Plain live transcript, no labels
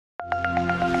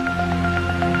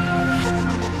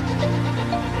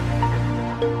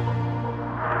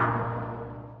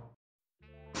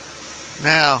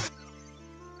Now,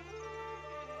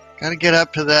 got to get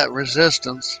up to that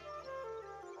resistance.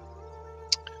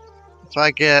 If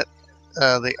I get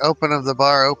the open of the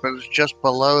bar opens just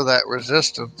below that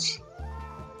resistance,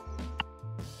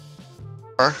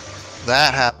 or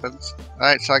that happens. All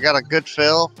right, so I got a good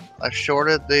fill. I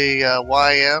shorted the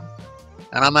YM,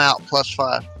 and I'm out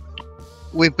 +5.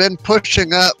 We've been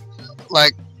pushing up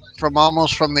like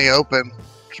almost from the open.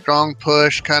 Strong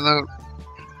push, kind of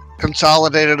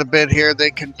consolidated a bit here.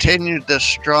 They continued this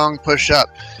strong push up.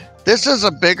 This is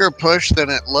a bigger push than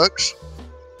it looks.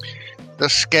 The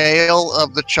scale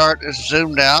of the chart is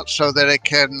zoomed out so that it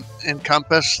can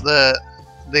encompass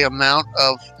the amount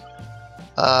of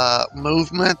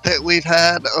movement that we've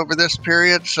had over this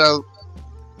period. So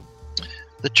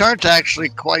the chart's actually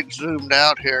quite zoomed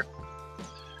out here.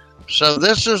 So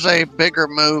this is a bigger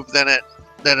move than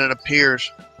it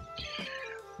appears.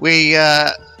 We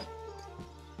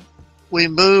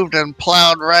moved and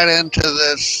plowed right into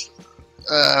this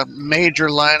major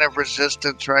line of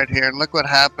resistance right here, and look what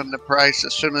happened to price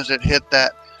as soon as it hit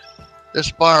that.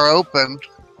 This bar opened,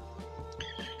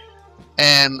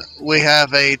 and we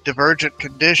have a divergent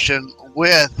condition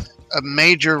with a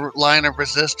major line of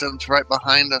resistance right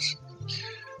behind us.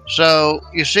 So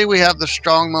you see we have the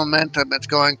strong momentum. It's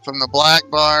going from the black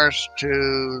bars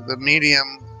to the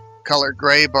medium colored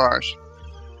gray bars.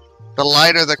 The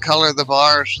lighter the color of the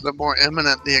bars, the more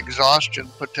imminent the exhaustion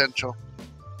potential.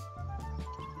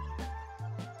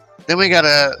 Then we got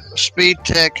a speed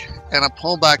tick and a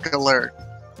pullback alert.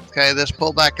 Okay, this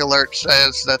pullback alert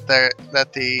says that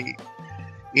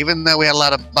even though we had a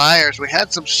lot of buyers, we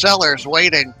had some sellers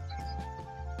waiting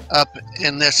up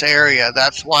in this area.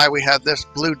 That's why we have this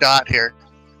blue dot here.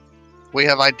 We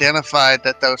have identified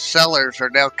that those sellers are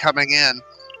now coming in.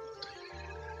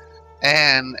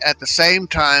 And at the same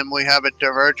time, we have a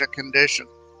divergent condition.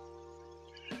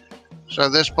 So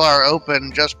this bar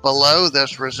opened just below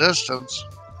this resistance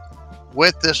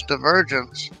with this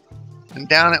divergence, and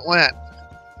down it went.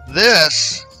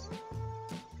 This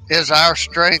is our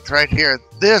strength right here.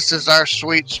 This is our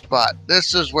sweet spot.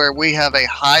 This is where we have a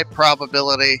high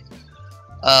probability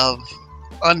of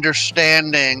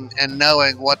understanding and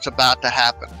knowing what's about to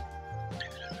happen.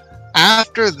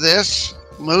 After this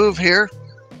move here,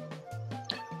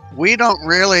 we don't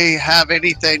really have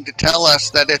anything to tell us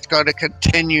that it's going to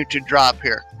continue to drop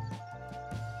here.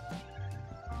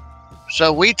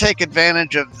 So we take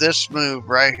advantage of this move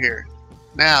right here.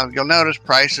 Now you'll notice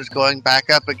price is going back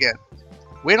up again.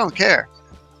 We don't care.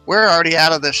 We're already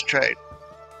out of this trade.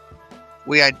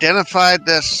 We identified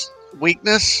this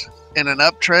weakness in an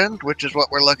uptrend, which is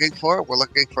what we're looking for. We're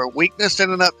looking for weakness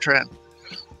in an uptrend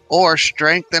or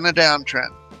strength in a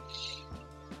downtrend.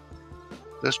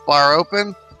 This bar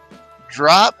open,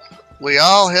 drop, we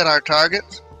all hit our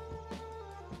targets,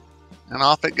 and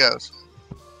off it goes.